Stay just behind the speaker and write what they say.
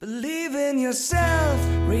Believe in yourself,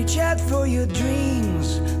 reach out for your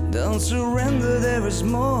dreams. Don't surrender, there is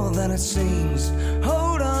more than it seems.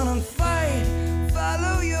 Hold on and fight,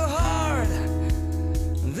 follow your heart.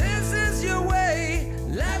 This is your way,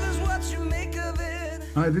 life is what you make of it.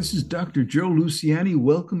 Hi, this is Dr. Joe Luciani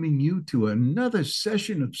welcoming you to another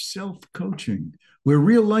session of self-coaching, where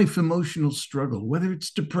real-life emotional struggle, whether it's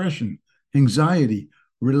depression, anxiety,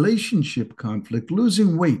 relationship conflict,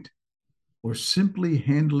 losing weight, or simply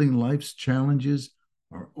handling life's challenges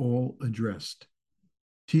are all addressed,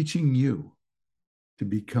 teaching you to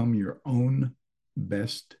become your own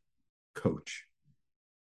best coach.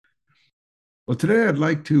 Well, today I'd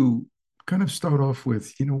like to kind of start off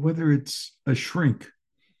with, whether it's a shrink,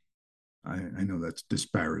 I know that's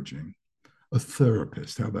disparaging, a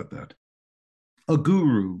therapist, how about that? A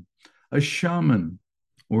guru, a shaman,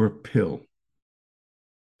 or a pill.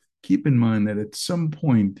 Keep in mind that at some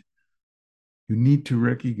point, you need to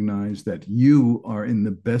recognize that you are in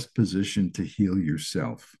the best position to heal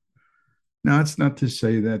yourself. Now, it's not to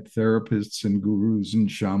say that therapists and gurus and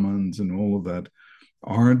shamans and all of that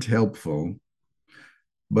aren't helpful,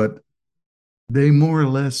 but they more or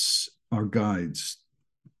less are guides.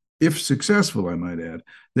 If successful, I might add,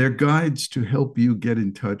 they're guides to help you get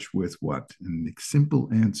in touch with what? And the simple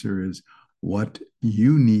answer is what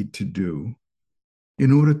you need to do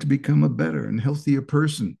in order to become a better and healthier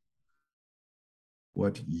person.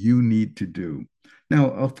 What you need to do.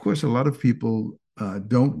 Now, of course, a lot of people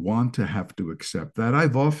don't want to have to accept that.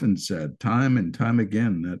 I've often said time and time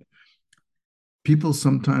again that people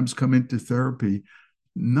sometimes come into therapy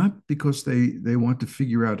not because they want to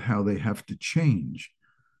figure out how they have to change,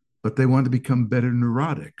 but they want to become better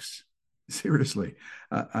neurotics. Seriously,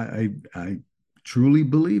 I truly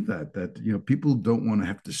believe that people don't want to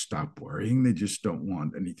have to stop worrying. They just don't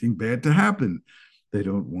want anything bad to happen. They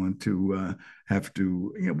don't want to have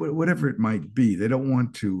to, whatever it might be. They don't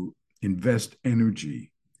want to invest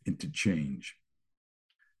energy into change.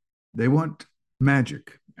 They want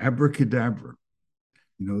magic, abracadabra,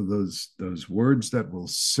 those words that will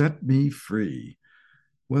set me free.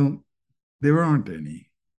 Well, there aren't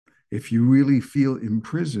any. If you really feel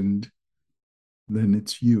imprisoned, then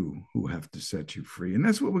it's you who have to set you free. And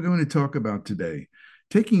that's what we're going to talk about today.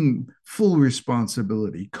 Taking full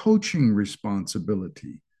responsibility, coaching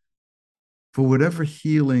responsibility for whatever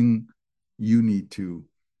healing you need to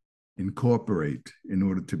incorporate in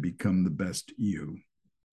order to become the best you.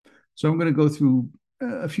 So I'm going to go through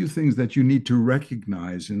a few things that you need to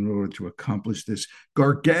recognize in order to accomplish this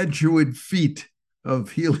gargantuan feat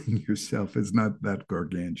of healing yourself. It's not that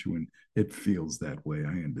gargantuan. It feels that way.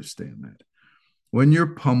 I understand that. When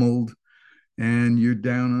you're pummeled, and you're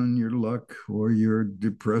down on your luck or you're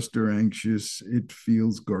depressed or anxious, it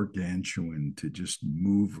feels gargantuan to just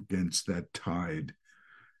move against that tide.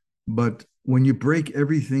 But when you break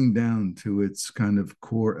everything down to its kind of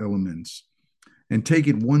core elements and take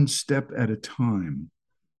it one step at a time,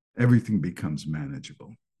 everything becomes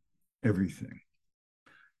manageable. Everything.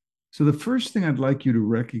 So the first thing I'd like you to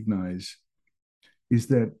recognize is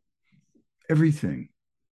that everything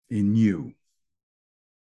in you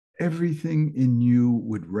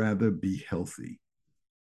would rather be healthy.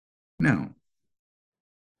 Now,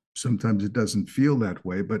 sometimes it doesn't feel that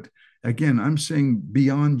way, but again, I'm saying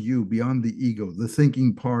beyond you, beyond the ego, the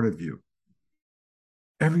thinking part of you,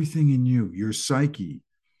 everything in you, your psyche,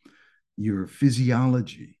 your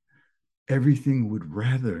physiology, everything would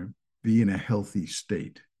rather be in a healthy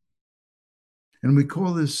state. And we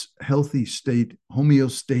call this healthy state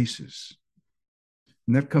homeostasis.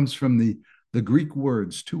 And that comes from the Greek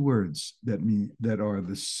words, two words that are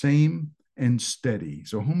the same and steady.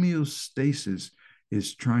 So homeostasis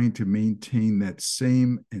is trying to maintain that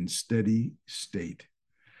same and steady state.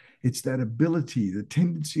 It's that ability, the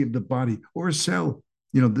tendency of the body or a cell.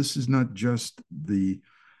 This is not just the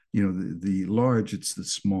large, it's the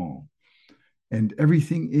small. And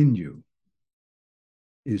everything in you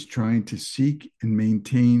is trying to seek and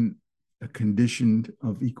maintain a condition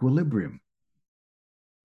of equilibrium.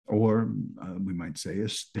 Or we might say a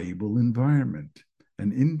stable environment,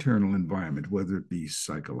 an internal environment, whether it be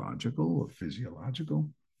psychological or physiological.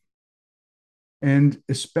 And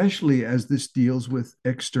especially as this deals with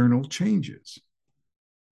external changes.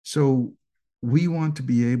 So we want to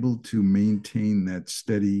be able to maintain that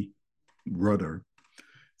steady rudder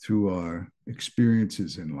through our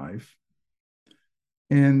experiences in life.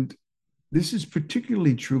 And this is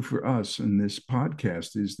particularly true for us in this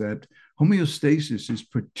podcast, is that homeostasis is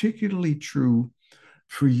particularly true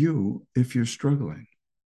for you if you're struggling,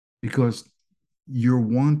 because you're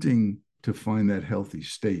wanting to find that healthy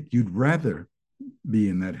state. You'd rather be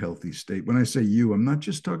in that healthy state. When I say you, I'm not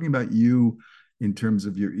just talking about you in terms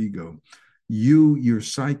of your ego. You, your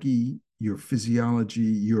psyche, your physiology,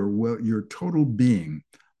 your total being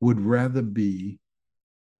would rather be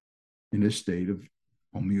in a state of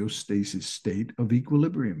homeostasis, state of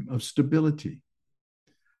equilibrium, of stability.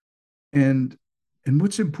 And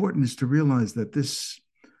what's important is to realize that this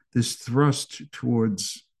thrust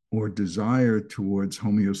towards or desire towards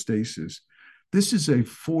homeostasis, this is a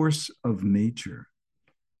force of nature.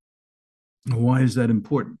 Why is that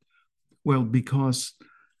important? Well, because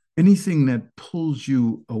anything that pulls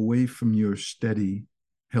you away from your steady,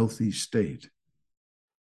 healthy state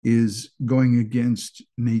is going against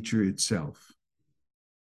nature itself.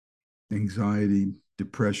 Anxiety,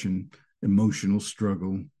 depression, emotional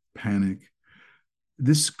struggle, panic.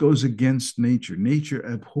 This goes against nature. Nature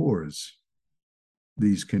abhors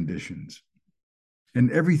these conditions.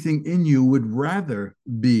 And everything in you would rather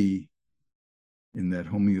be in that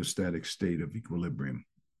homeostatic state of equilibrium,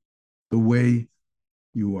 the way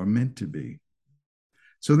you are meant to be.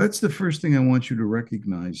 So that's the first thing I want you to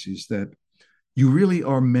recognize, is that you really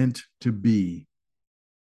are meant to be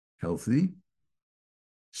healthy,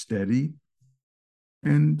 steady,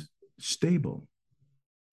 and stable.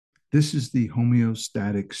 This is the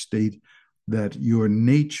homeostatic state that your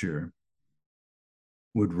nature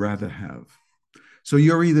would rather have. So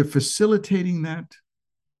you're either facilitating that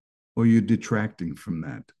or you're detracting from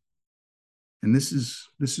that. And this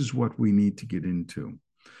is what we need to get into.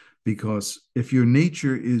 Because if your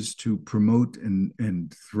nature is to promote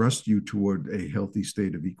and thrust you toward a healthy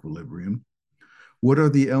state of equilibrium, what are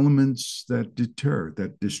the elements that deter,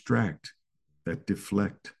 that distract, that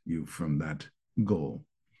deflect you from that goal?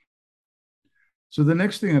 So the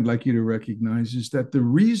next thing I'd like you to recognize is that the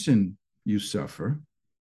reason you suffer,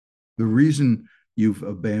 the reason you've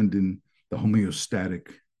abandoned the homeostatic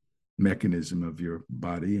mechanism of your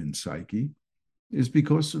body and psyche, is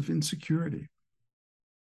because of insecurity.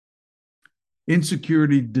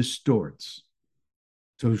 Insecurity distorts.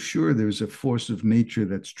 So sure, there's a force of nature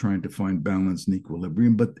that's trying to find balance and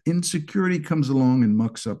equilibrium, but insecurity comes along and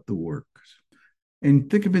mucks up the works. And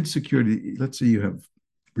think of insecurity. Let's say you have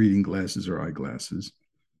reading glasses or eyeglasses.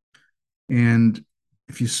 And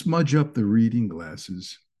if you smudge up the reading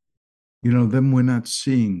glasses, then we're not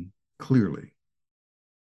seeing clearly.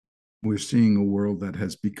 We're seeing a world that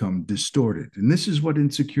has become distorted. And this is what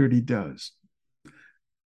insecurity does.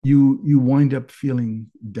 You wind up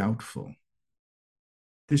feeling doubtful,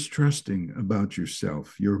 distrusting about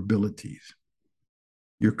yourself, your abilities,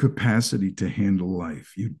 your capacity to handle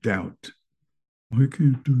life. You doubt. I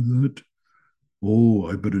can't do that. Oh,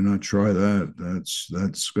 I better not try that.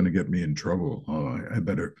 That's going to get me in trouble. Oh,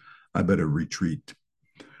 I better retreat.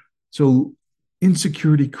 So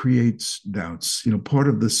insecurity creates doubts. Part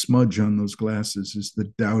of the smudge on those glasses is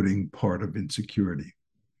the doubting part of insecurity.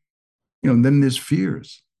 And then there's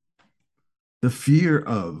fears. The fear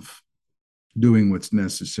of doing what's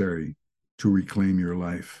necessary to reclaim your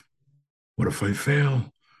life. What if I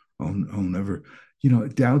fail? I'll never,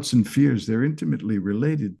 doubts and fears, they're intimately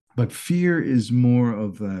related. But fear is more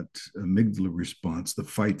of that amygdala response, the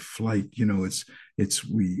fight flight.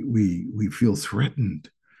 We feel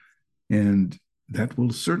threatened. And that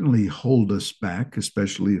will certainly hold us back,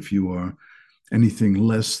 especially if you are anything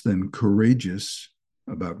less than courageous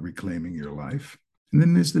about reclaiming your life. And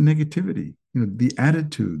then there's the negativity, the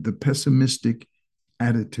attitude, the pessimistic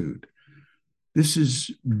attitude. This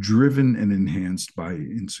is driven and enhanced by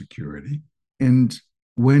insecurity. And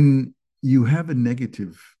when you have a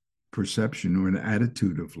negative perception or an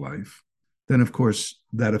attitude of life, then of course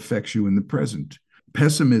that affects you in the present.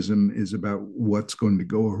 Pessimism is about what's going to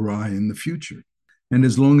go awry in the future. And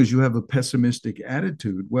as long as you have a pessimistic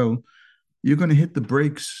attitude, well, you're going to hit the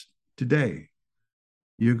brakes today.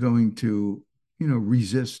 You're going to,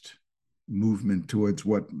 resist movement towards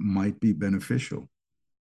what might be beneficial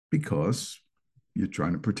because you're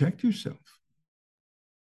trying to protect yourself.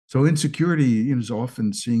 So insecurity is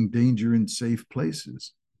often seeing danger in safe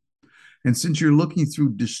places. And since you're looking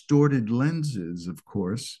through distorted lenses, of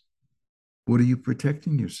course, what are you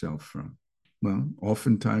protecting yourself from? Well,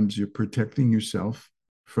 oftentimes you're protecting yourself,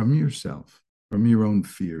 from your own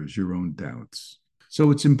fears, your own doubts. So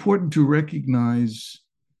it's important to recognize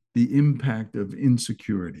the impact of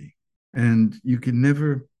insecurity, and you can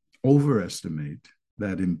never overestimate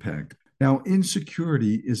that impact. Now,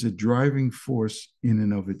 insecurity is a driving force in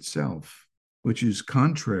and of itself, which is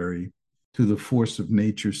contrary to the force of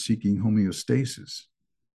nature seeking homeostasis.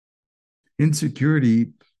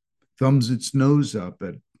 Insecurity thumbs its nose up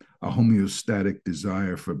at a homeostatic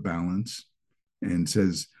desire for balance and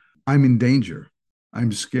says, I'm in danger.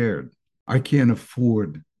 I'm scared. I can't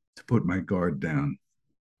afford to put my guard down.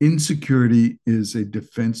 Insecurity is a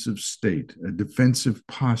defensive state, a defensive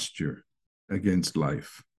posture against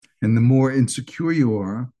life. And the more insecure you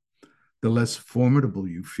are, the less formidable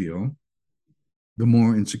you feel, the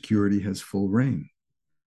more insecurity has full reign.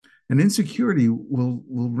 And insecurity will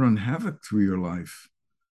run havoc through your life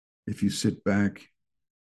if you sit back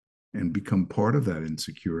and become part of that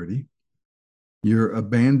insecurity. You're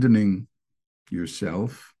abandoning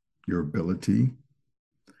yourself, your ability,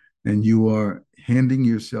 and you are handing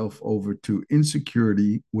yourself over to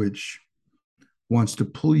insecurity, which wants to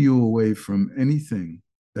pull you away from anything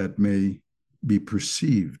that may be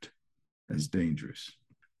perceived as dangerous.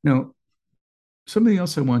 Now, something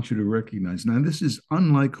else I want you to recognize. Now, this is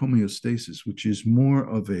unlike homeostasis, which is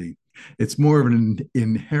it's more of an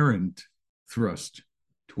inherent thrust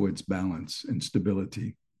towards balance and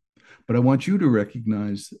stability. But I want you to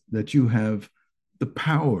recognize that you have the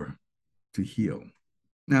power to heal.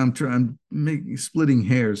 Now, I'm splitting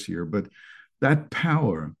hairs here, but that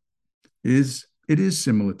power is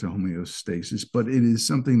similar to homeostasis, but it is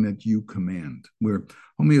something that you command, where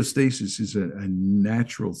homeostasis is a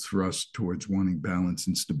natural thrust towards wanting balance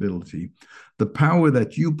and stability. The power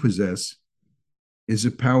that you possess is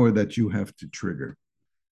a power that you have to trigger.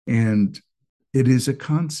 And it is a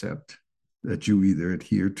concept that you either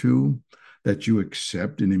adhere to, that you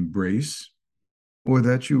accept and embrace, or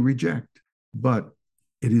that you reject. But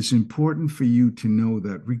it is important for you to know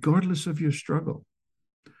that regardless of your struggle,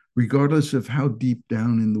 regardless of how deep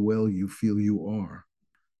down in the well you feel you are,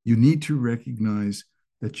 you need to recognize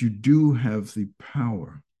that you do have the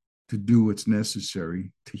power to do what's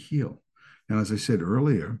necessary to heal. Now, as I said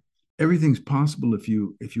earlier, everything's possible if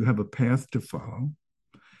you have a path to follow.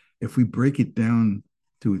 If we break it down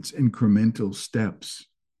to its incremental steps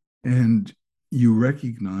and you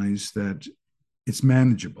recognize that it's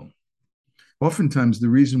manageable. Oftentimes, the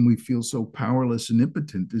reason we feel so powerless and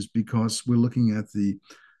impotent is because we're looking at the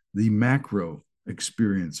macro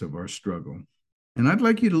experience of our struggle. And I'd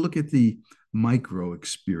like you to look at the micro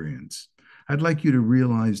experience. I'd like you to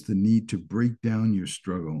realize the need to break down your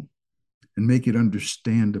struggle and make it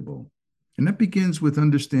understandable. And that begins with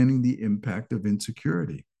understanding the impact of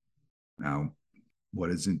insecurity. Now,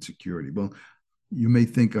 what is insecurity? Well, you may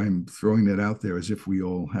think I'm throwing that out there as if we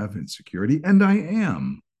all have insecurity, and I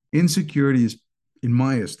am. Insecurity is, in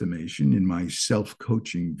my estimation, in my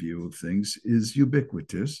self-coaching view of things, is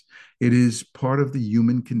ubiquitous. It is part of the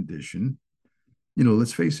human condition. You know,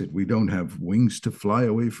 let's face it, we don't have wings to fly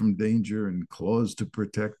away from danger and claws to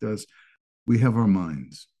protect us. We have our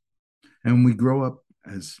minds. And we grow up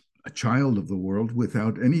as a child of the world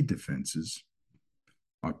without any defenses.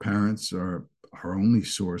 Our parents are our only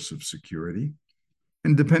source of security.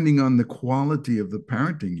 And depending on the quality of the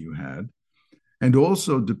parenting you had, and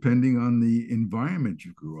also depending on the environment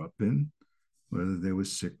you grew up in, whether there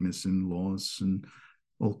was sickness and loss and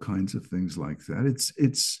all kinds of things like that,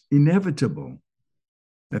 it's inevitable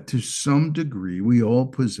that to some degree we all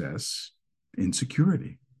possess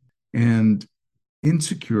insecurity. And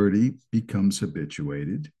insecurity becomes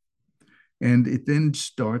habituated, and it then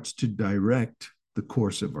starts to direct the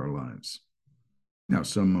course of our lives. Now,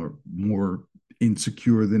 some are more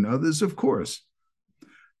insecure than others, of course,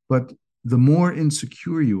 but the more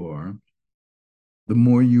insecure you are, the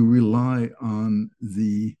more you rely on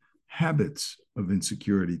the habits of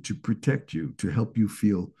insecurity to protect you, to help you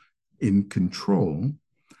feel in control.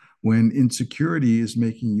 When insecurity is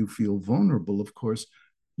making you feel vulnerable, of course,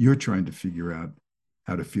 you're trying to figure out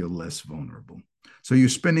how to feel less vulnerable. So you're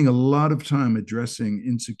spending a lot of time addressing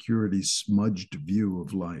insecurity's smudged view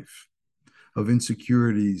of life, of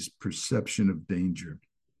insecurity's perception of danger.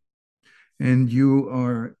 And you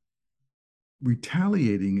are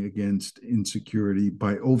retaliating against insecurity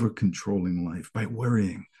by over-controlling life, by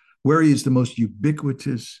worrying. Worry is the most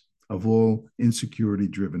ubiquitous of all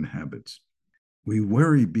insecurity-driven habits. We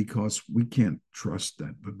worry because we can't trust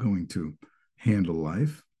that we're going to handle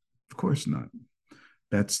life. Of course not.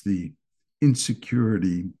 That's the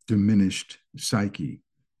insecurity diminished psyche,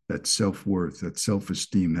 that self-worth, that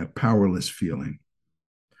self-esteem, that powerless feeling.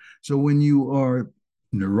 So when you are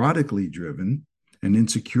neurotically driven, and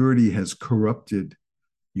insecurity has corrupted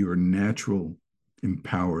your natural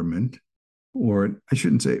empowerment, or I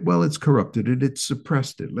shouldn't say, well, it's corrupted it, it's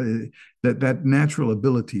suppressed it. That natural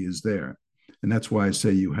ability is there. And that's why I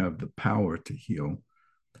say you have the power to heal.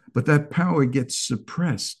 But that power gets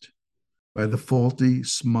suppressed by the faulty,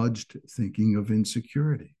 smudged thinking of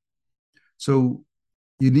insecurity. So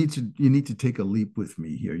you need to take a leap with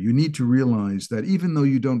me here. You need to realize that even though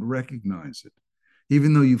you don't recognize it,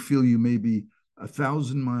 even though you feel you may be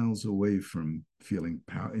 1,000 miles away from feeling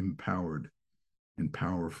empowered and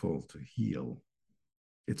powerful to heal.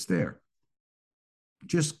 It's there.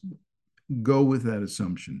 Just go with that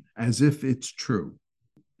assumption as if it's true.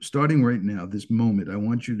 Starting right now, this moment, I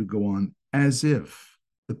want you to go on as if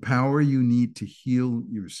the power you need to heal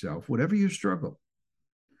yourself, whatever your struggle,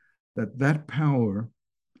 that power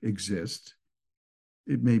exists.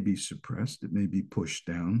 It may be suppressed, it may be pushed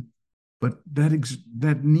down, but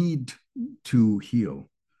that need to heal,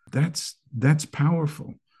 that's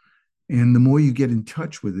powerful. And the more you get in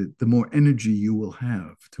touch with it, the more energy you will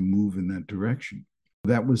have to move in that direction.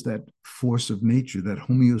 That was that force of nature, that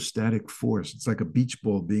homeostatic force. It's like a beach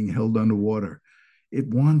ball being held underwater. It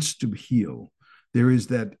wants to heal. There is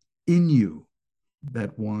that in you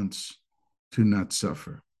that wants to not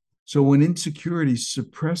suffer. So when insecurity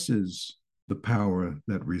suppresses the power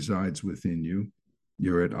that resides within you,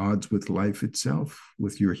 you're at odds with life itself,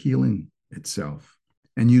 with your healing itself.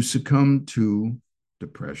 And you succumb to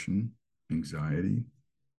depression, anxiety,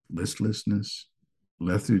 listlessness,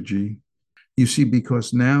 lethargy. You see,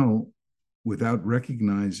 because now, without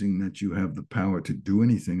recognizing that you have the power to do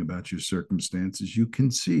anything about your circumstances, you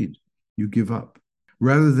concede, you give up.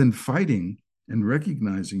 Rather than fighting and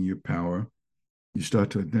recognizing your power, you start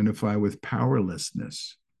to identify with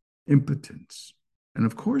powerlessness, impotence. And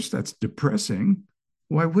of course, that's depressing.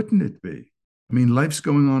 Why wouldn't it be? I mean, life's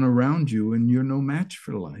going on around you and you're no match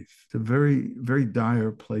for life. It's a very, very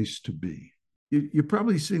dire place to be. You're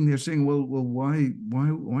probably sitting there saying, well,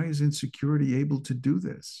 why is insecurity able to do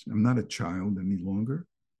this? I'm not a child any longer.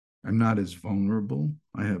 I'm not as vulnerable.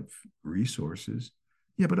 I have resources.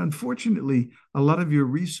 Yeah, but unfortunately, a lot of your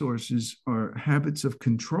resources are habits of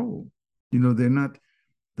control. You know, they're not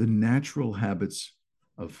the natural habits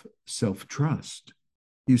of self-trust.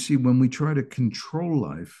 You see, when we try to control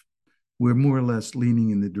life, we're more or less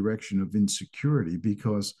leaning in the direction of insecurity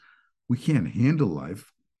because we can't handle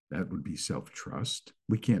life. That would be self-trust.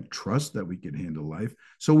 We can't trust that we can handle life.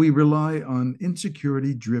 So we rely on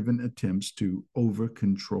insecurity-driven attempts to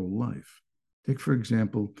over-control life. Take, for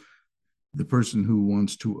example, the person who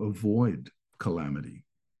wants to avoid calamity,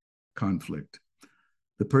 conflict,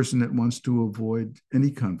 the person that wants to avoid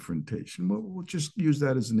any confrontation. Well, we'll just use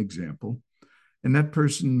that as an example. And that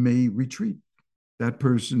person may retreat. That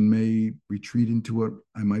person may retreat into what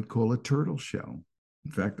I might call a turtle shell.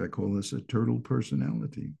 In fact, I call this a turtle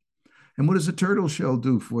personality. And what does a turtle shell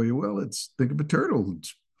do for you? Well, think of a turtle.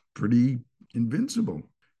 It's pretty invincible.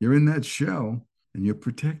 You're in that shell and you're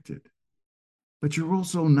protected. But you're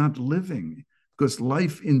also not living because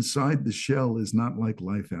life inside the shell is not like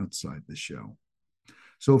life outside the shell.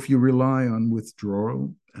 So if you rely on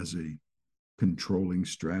withdrawal as a controlling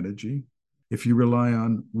strategy, if you rely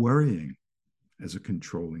on worrying as a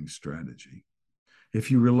controlling strategy,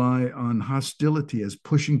 if you rely on hostility as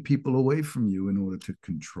pushing people away from you in order to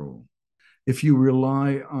control, if you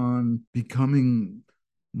rely on becoming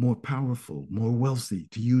more powerful, more wealthy,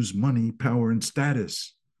 to use money, power, and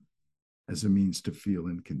status as a means to feel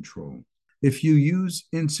in control, if you use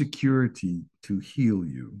insecurity to heal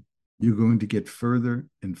you, you're going to get further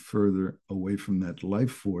and further away from that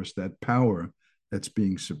life force, that power that's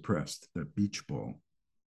being suppressed, that beach ball.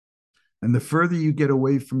 And the further you get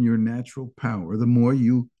away from your natural power, the more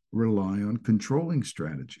you rely on controlling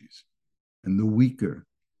strategies, and the weaker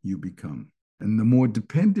you become, and the more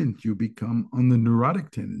dependent you become on the neurotic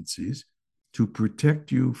tendencies to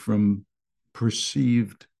protect you from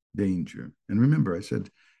perceived danger. And remember, I said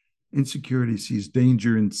insecurity sees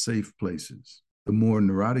danger in safe places. The more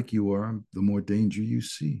neurotic you are, the more danger you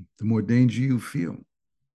see, the more danger you feel,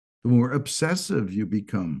 the more obsessive you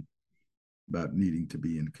become about needing to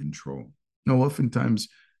be in control. Now, oftentimes,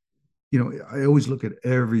 I always look at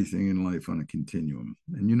everything in life on a continuum.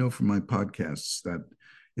 And from my podcasts that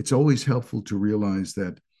it's always helpful to realize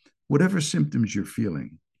that whatever symptoms you're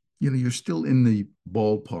feeling, you're still in the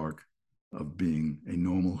ballpark of being a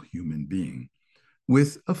normal human being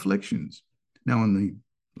with afflictions. Now,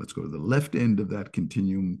 let's go to the left end of that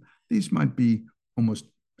continuum. These might be almost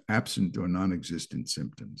absent or non-existent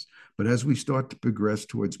symptoms. But as we start to progress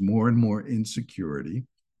towards more and more insecurity,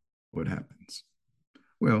 what happens?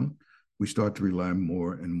 Well, we start to rely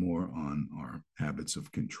more and more on our habits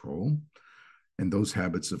of control. And those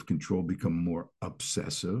habits of control become more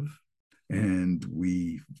obsessive. And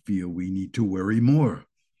we feel we need to worry more,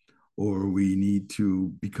 or we need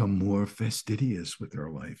to become more fastidious with our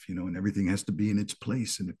life, and everything has to be in its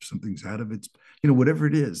place. And if something's out of its, whatever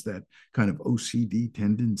it is, that kind of OCD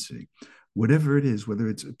tendency, whatever it is, whether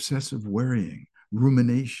it's obsessive worrying,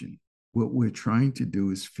 rumination, what we're trying to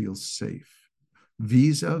do is feel safe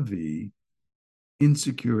vis-a-vis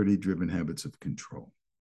insecurity driven habits of control,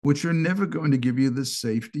 which are never going to give you the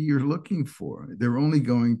safety you're looking for. They're only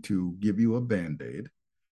going to give you a band aid,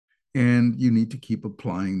 and you need to keep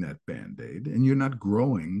applying that band aid, and you're not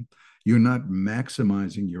growing. You're not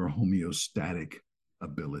maximizing your homeostatic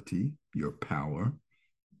ability, your power.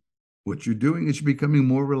 What you're doing is you're becoming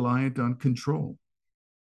more reliant on control,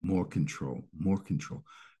 more control, more control.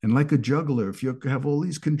 And like a juggler, if you have all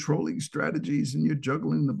these controlling strategies and you're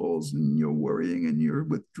juggling the balls and you're worrying and you're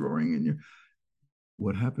withdrawing and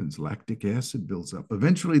what happens? Lactic acid builds up.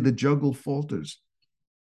 Eventually, the juggle falters.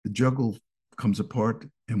 The juggle comes apart,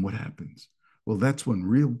 and what happens? Well, that's when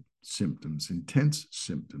real symptoms, intense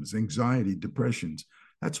symptoms, anxiety, depressions,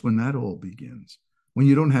 that's when that all begins. When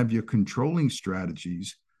you don't have your controlling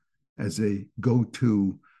strategies as a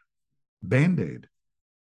go-to band-aid.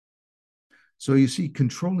 So you see,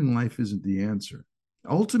 controlling life isn't the answer.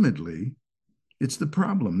 Ultimately, it's the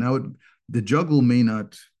problem. Now, the juggle may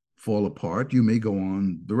not fall apart. You may go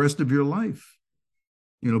on the rest of your life,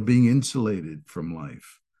 being insulated from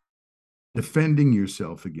life, defending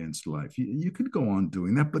yourself against life. You could go on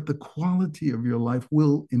doing that, but the quality of your life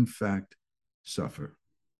will, in fact, suffer.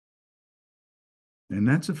 And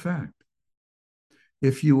that's a fact.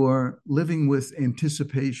 If you are living with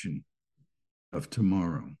anticipation of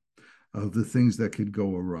tomorrow, of the things that could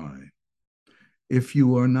go awry, if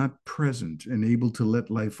you are not present and able to let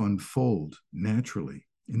life unfold naturally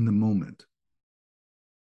in the moment,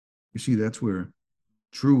 you see, that's where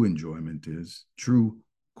true enjoyment is, true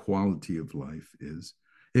quality of life is.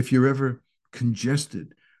 If you're ever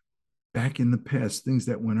congested back in the past, things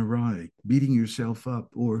that went awry, beating yourself up,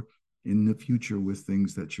 or in the future with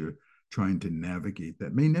things that you're trying to navigate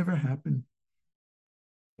that may never happen.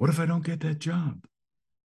 What if I don't get that job?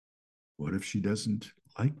 What if she doesn't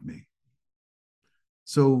like me?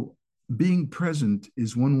 So being present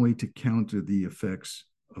is one way to counter the effects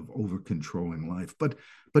of over-controlling life. But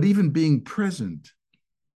even being present,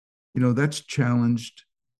 that's challenged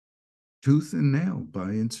tooth and nail by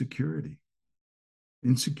insecurity.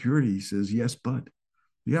 Insecurity says, yes, but.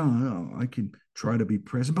 Yeah, I can try to be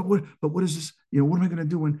present. But what is this? What am I going to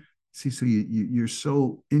do when? See, so you're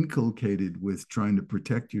so inculcated with trying to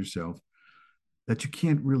protect yourself that you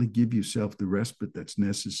can't really give yourself the respite that's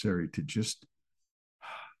necessary to just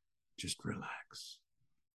relax.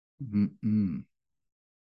 Mm-mm.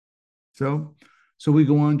 So we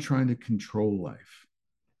go on trying to control life.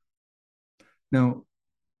 Now,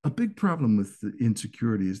 a big problem with the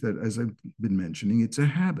insecurity is that, as I've been mentioning, it's a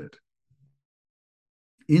habit.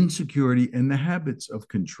 Insecurity and the habits of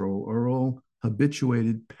control are all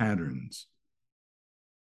habituated patterns.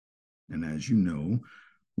 And as you know,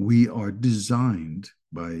 we are designed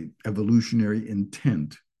by evolutionary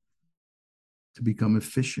intent to become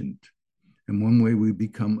efficient. And one way we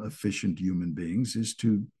become efficient human beings is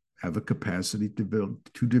to have a capacity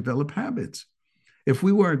to develop habits. If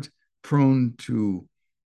we weren't prone to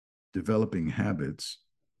developing habits,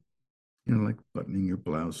 like buttoning your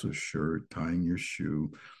blouse or shirt, tying your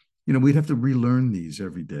shoe, we'd have to relearn these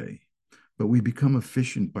every day. But we become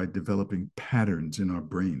efficient by developing patterns in our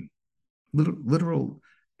brain, literal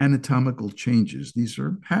anatomical changes. These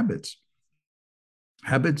are habits.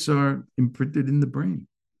 Habits are imprinted in the brain.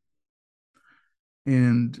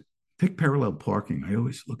 And take parallel parking. I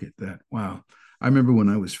always look at that. Wow. I remember when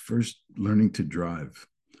I was first learning to drive,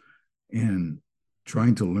 and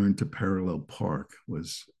trying to learn to parallel park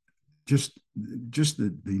was just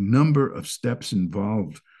the number of steps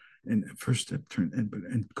involved. And first step, turn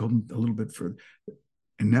and go a little bit further.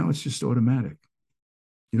 And now it's just automatic.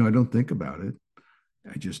 I don't think about it.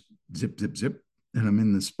 I just zip, zip, zip, and I'm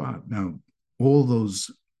in the spot. Now, all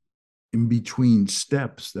those in between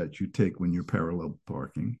steps that you take when you're parallel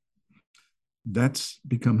parking, that's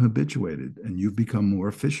become habituated, and you've become more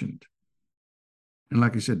efficient. And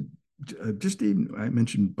like I said, just even, I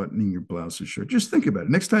mentioned buttoning your blouse or shirt. Just think about it.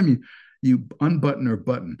 Next time you unbutton or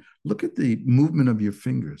button, look at the movement of your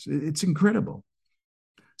fingers. It's incredible.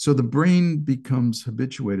 So the brain becomes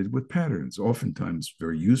habituated with patterns, oftentimes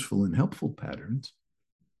very useful and helpful patterns.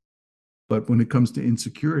 But when it comes to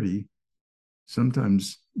insecurity,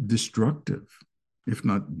 sometimes destructive, if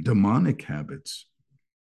not demonic habits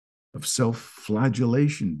of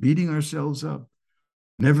self-flagellation, beating ourselves up,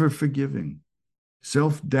 never forgiving,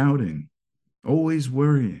 self-doubting, always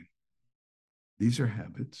worrying. These are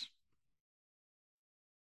habits.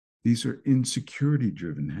 These are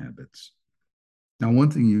insecurity-driven habits. Now,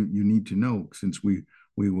 one thing you need to know, since we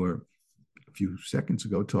were a few seconds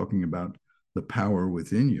ago talking about the power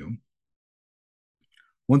within you,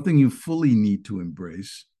 one thing you fully need to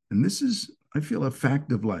embrace, and this is, I feel, a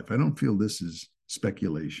fact of life. I don't feel this is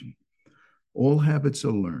speculation. All habits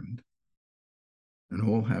are learned, and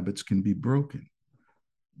all habits can be broken.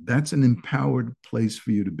 That's an empowered place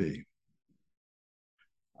for you to be.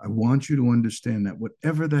 I want you to understand that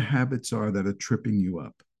whatever the habits are that are tripping you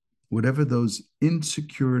up, whatever those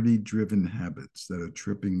insecurity driven habits that are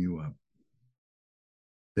tripping you up,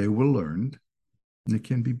 they were learned and it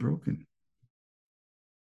can be broken.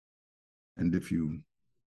 And if you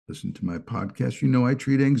listen to my podcast, you know I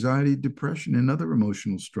treat anxiety, depression, and other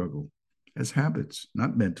emotional struggle as habits,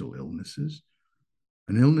 not mental illnesses.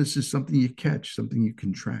 An illness is something you catch, something you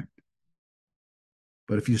contract.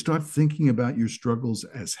 But if you start thinking about your struggles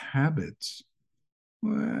as habits,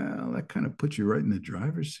 well, that kind of puts you right in the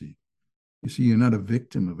driver's seat. You see, you're not a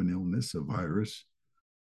victim of an illness, a virus.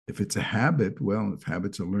 If it's a habit, well, if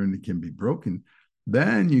habits are learned, it can be broken.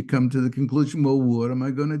 Then you come to the conclusion, well, what am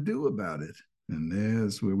I going to do about it? And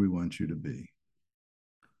there's where we want you to be.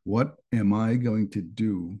 What am I going to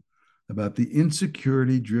do about the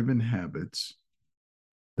insecurity-driven habits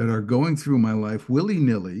that are going through my life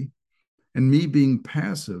willy-nilly, and me being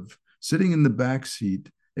passive, sitting in the back seat,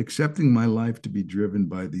 accepting my life to be driven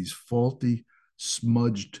by these faulty,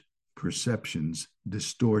 smudged perceptions,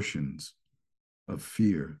 distortions of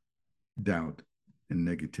fear, doubt, and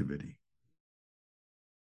negativity.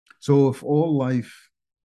 So if all life,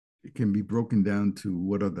 it can be broken down to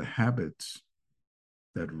what are the habits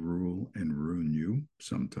that rule and ruin you.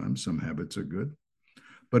 Sometimes some habits are good.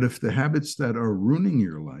 But if the habits that are ruining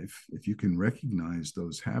your life, if you can recognize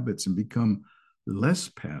those habits and become less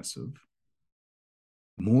passive,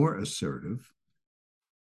 more assertive,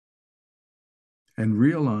 and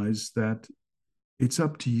realize that it's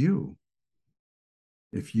up to you.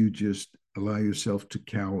 If you just allow yourself to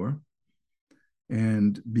cower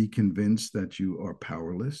and be convinced that you are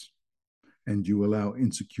powerless, and you allow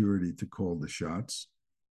insecurity to call the shots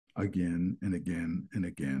again and again and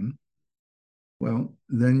again, well,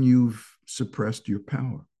 then you've suppressed your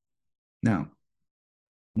power. Now,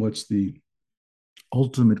 what's the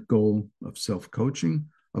ultimate goal of self-coaching,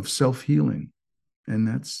 of self-healing? And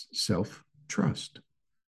that's self-trust.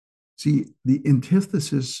 See, the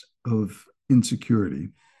antithesis of insecurity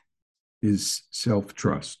is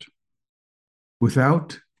self-trust.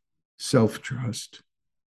 Without self-trust,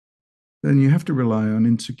 then you have to rely on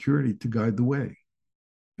insecurity to guide the way,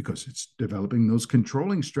 because it's developing those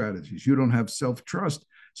controlling strategies. You don't have self-trust.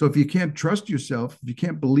 So if you can't trust yourself, if you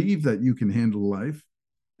can't believe that you can handle life,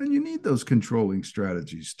 then you need those controlling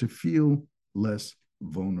strategies to feel less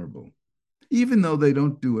vulnerable, even though they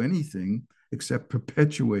don't do anything except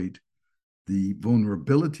perpetuate the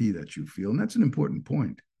vulnerability that you feel. And that's an important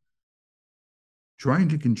point. Trying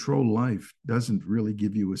to control life doesn't really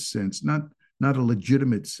give you a sense, not a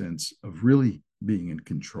legitimate sense of really being in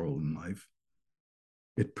control in life.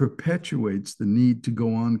 It perpetuates the need to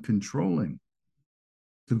go on controlling,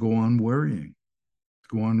 to go on worrying,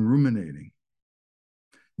 to go on ruminating.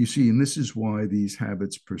 You see, and this is why these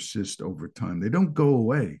habits persist over time. They don't go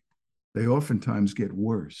away. They oftentimes get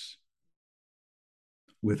worse.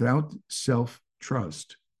 Without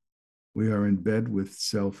self-trust, we are in bed with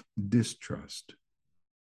self-distrust.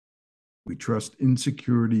 We trust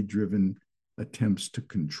insecurity-driven attempts to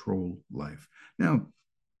control life. Now,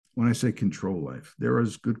 when I say control life, there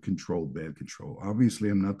is good control, bad control. Obviously,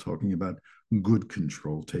 I'm not talking about good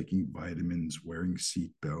control, taking vitamins, wearing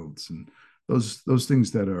seat belts, and those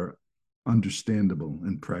things that are understandable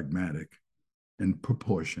and pragmatic and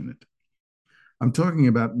proportionate. I'm talking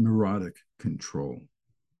about neurotic control,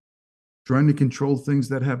 trying to control things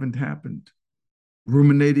that haven't happened,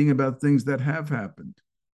 ruminating about things that have happened,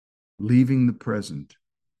 leaving the present,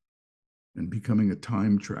 and becoming a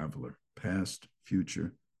time traveler, past,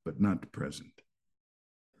 future, but not present.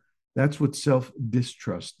 That's what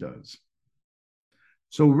self-distrust does.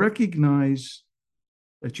 So recognize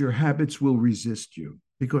that your habits will resist you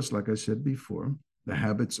because, like I said before, the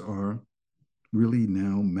habits are really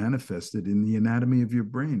now manifested in the anatomy of your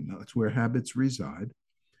brain. That's where habits reside.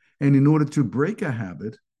 And in order to break a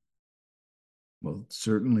habit, well,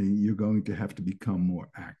 certainly you're going to have to become more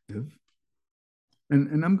active.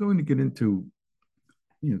 And I'm going to get into,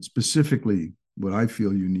 specifically what I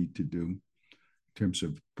feel you need to do in terms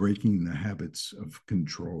of breaking the habits of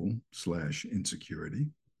control / insecurity.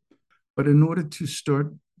 But in order to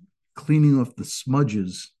start cleaning off the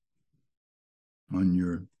smudges on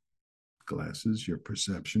your glasses, your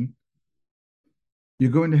perception,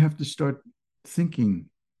 you're going to have to start thinking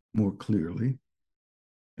more clearly.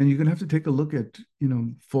 And you're going to have to take a look at,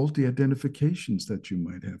 faulty identifications that you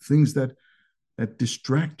might have, things that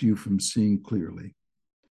distract you from seeing clearly.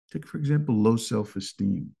 Take, for example, low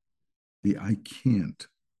self-esteem, the I can't,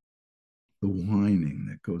 the whining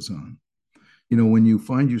that goes on. When you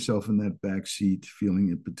find yourself in that back seat feeling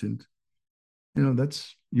impotent,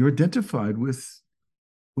 that's you're identified with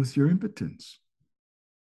your impotence.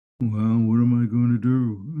 Well, what am I going to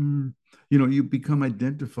do? You become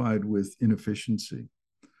identified with inefficiency,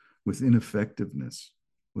 with ineffectiveness,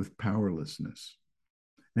 with powerlessness.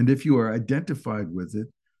 And if you are identified with it,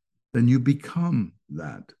 then you become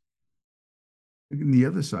that. And the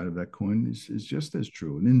other side of that coin is just as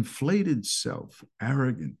true. An inflated self,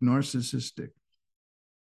 arrogant, narcissistic,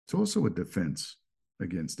 it's also a defense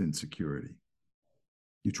against insecurity.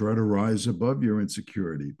 You try to rise above your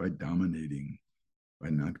insecurity by dominating, by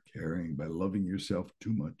not caring, by loving yourself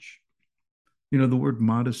too much. The word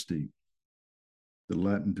modesty, the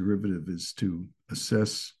Latin derivative is to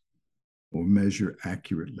assess or measure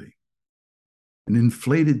accurately. An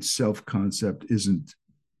inflated self-concept isn't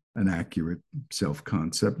an accurate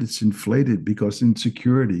self-concept. It's inflated because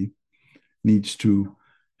insecurity needs to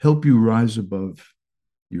help you rise above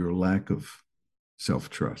your lack of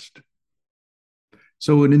self-trust.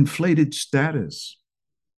 So an inflated status,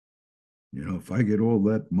 if I get all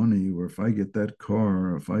that money, or if I get that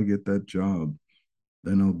car, or if I get that job,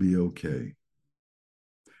 then I'll be okay.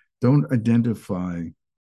 Don't identify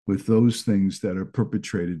with those things that are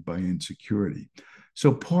perpetrated by insecurity.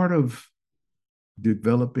 So part of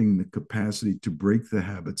developing the capacity to break the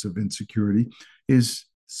habits of insecurity is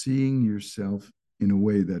seeing yourself in a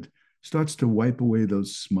way that starts to wipe away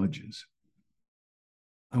those smudges.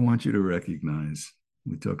 I want you to recognize,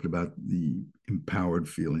 we talked about the empowered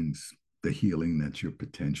feelings, the healing that's your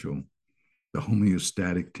potential, the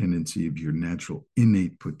homeostatic tendency of your natural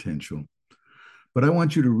innate potential. But I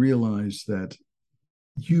want you to realize that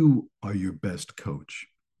you are your best coach.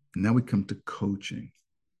 Now we come to coaching.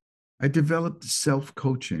 I developed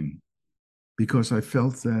self-coaching because I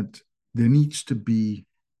felt that there needs to be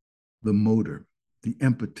the motor, the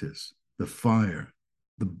impetus, the fire,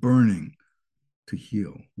 the burning to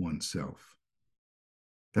heal oneself.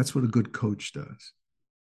 That's what a good coach does.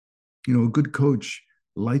 A good coach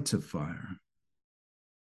lights a fire.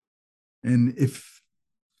 And if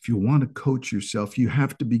you want to coach yourself, you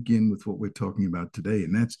have to begin with what we're talking about today,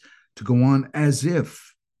 and that's to go on as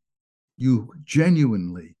if you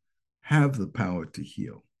genuinely have the power to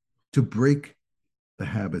heal, to break the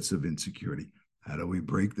habits of insecurity. How do we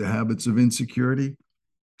break the habits of insecurity?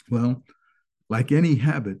 Well, like any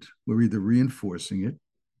habit, we're either reinforcing it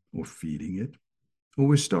or feeding it, or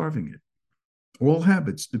we're starving it. All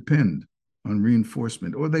habits depend on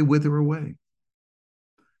reinforcement, or they wither away.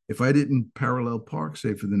 If I didn't parallel park,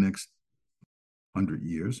 say, for the next 100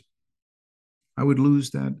 years, I would lose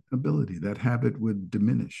that ability. That habit would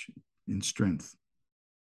diminish in strength.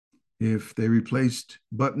 If they replaced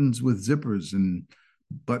buttons with zippers and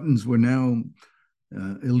buttons were now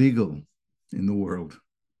illegal in the world,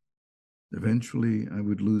 eventually I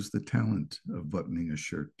would lose the talent of buttoning a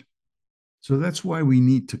shirt. So that's why we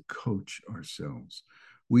need to coach ourselves.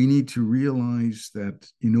 We need to realize that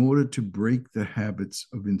in order to break the habits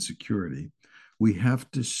of insecurity, we have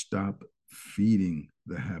to stop feeding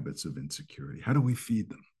the habits of insecurity. How do we feed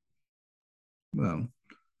them? Well,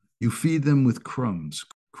 you feed them with crumbs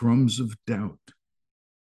of doubt,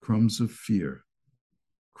 crumbs of fear,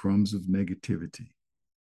 crumbs of negativity.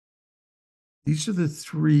 These are the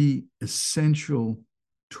three essential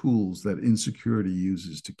tools that insecurity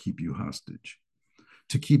uses to keep you hostage,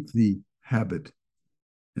 to keep the habit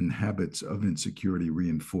and habits of insecurity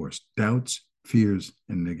reinforced: doubts, fears,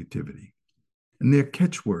 and negativity. And they're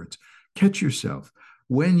catchwords. Catch yourself.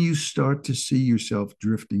 When you start to see yourself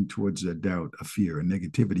drifting towards a doubt, a fear, a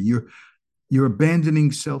negativity, you're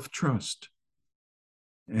abandoning self-trust,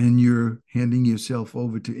 and you're handing yourself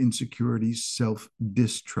over to insecurity's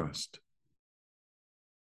self-distrust.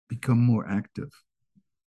 Become more active.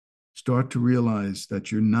 Start to realize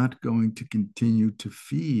that you're not going to continue to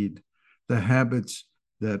feed the habits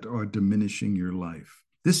that are diminishing your life.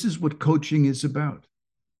 This is what coaching is about.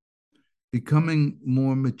 Becoming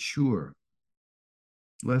more mature,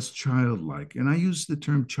 less childlike. And I use the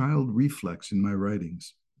term child reflex in my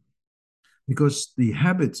writings because the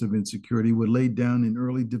habits of insecurity were laid down in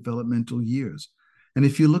early developmental years. And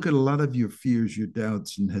if you look at a lot of your fears, your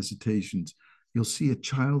doubts, and hesitations, you'll see a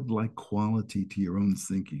childlike quality to your own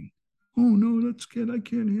thinking. Oh, no, that's kid, I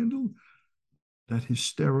can't handle that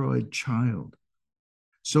hysteroid child.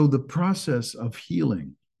 So the process of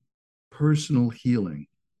healing, personal healing,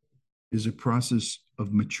 is a process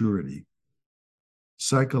of maturity,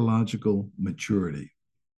 psychological maturity.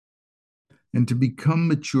 And to become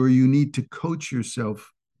mature, you need to coach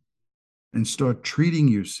yourself and start treating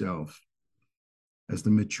yourself as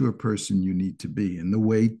the mature person you need to be. And the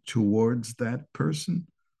way towards that person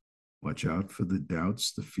Watch out for the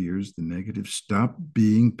doubts, the fears, the negatives. Stop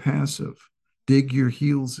being passive. Dig your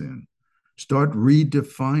heels in. Start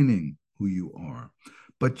redefining who you are.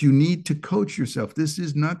 But you need to coach yourself. This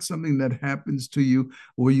is not something that happens to you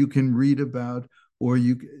or you can read about, or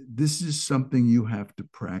this is something you have to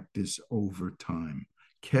practice over time.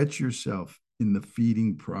 Catch yourself in the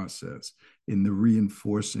feeding process, in the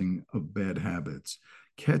reinforcing of bad habits.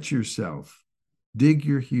 Catch yourself, dig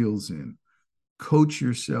your heels in, coach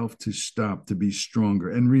yourself to stop, to be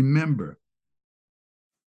stronger. And remember,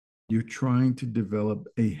 you're trying to develop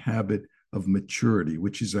a habit of maturity,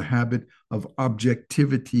 which is a habit of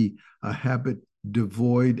objectivity, a habit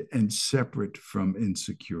devoid and separate from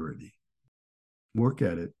insecurity. Work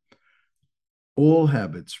at it. All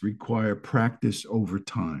habits require practice over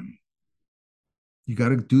time. You got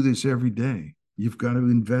to do this every day. You've got to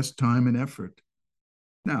invest time and effort.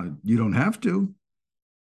 Now, you don't have to.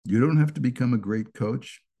 You don't have to become a great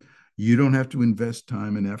coach. You don't have to invest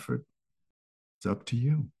time and effort. It's up to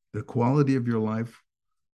you. The quality of your life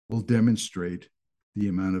will demonstrate the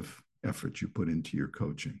amount of effort you put into your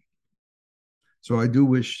coaching. So I do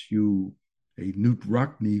wish you a Knute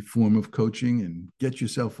Rockne form of coaching, and get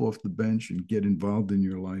yourself off the bench and get involved in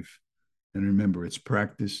your life. And remember, it's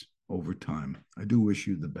practice over time. I do wish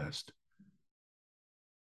you the best.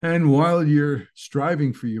 And while you're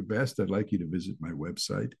striving for your best, I'd like you to visit my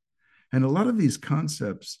website. And a lot of these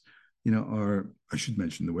concepts, I should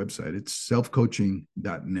mention the website, it's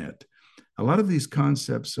selfcoaching.net. A lot of these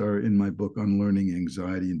concepts are in my book, Unlearning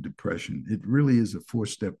Anxiety and Depression. It really is a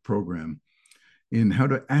 4-step program in how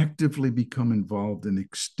to actively become involved in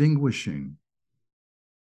extinguishing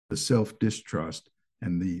the self-distrust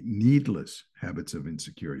and the needless habits of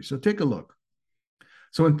insecurity. So take a look.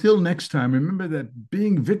 So until next time, remember that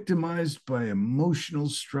being victimized by emotional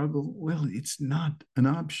struggle, well, it's not an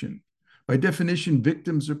option. By definition,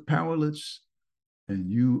 victims are powerless, and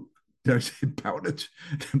did I say powerless?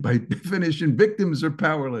 By definition, victims are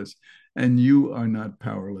powerless, and you are not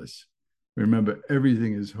powerless. Remember,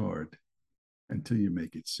 everything is hard until you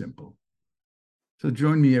make it simple. So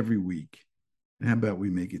join me every week. And how about we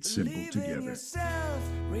make it simple together? Yourself,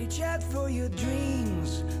 reach out for your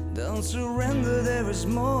dreams. Don't surrender, there is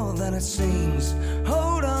more than it seems.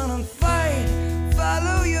 Hold on and fight,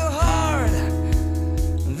 follow your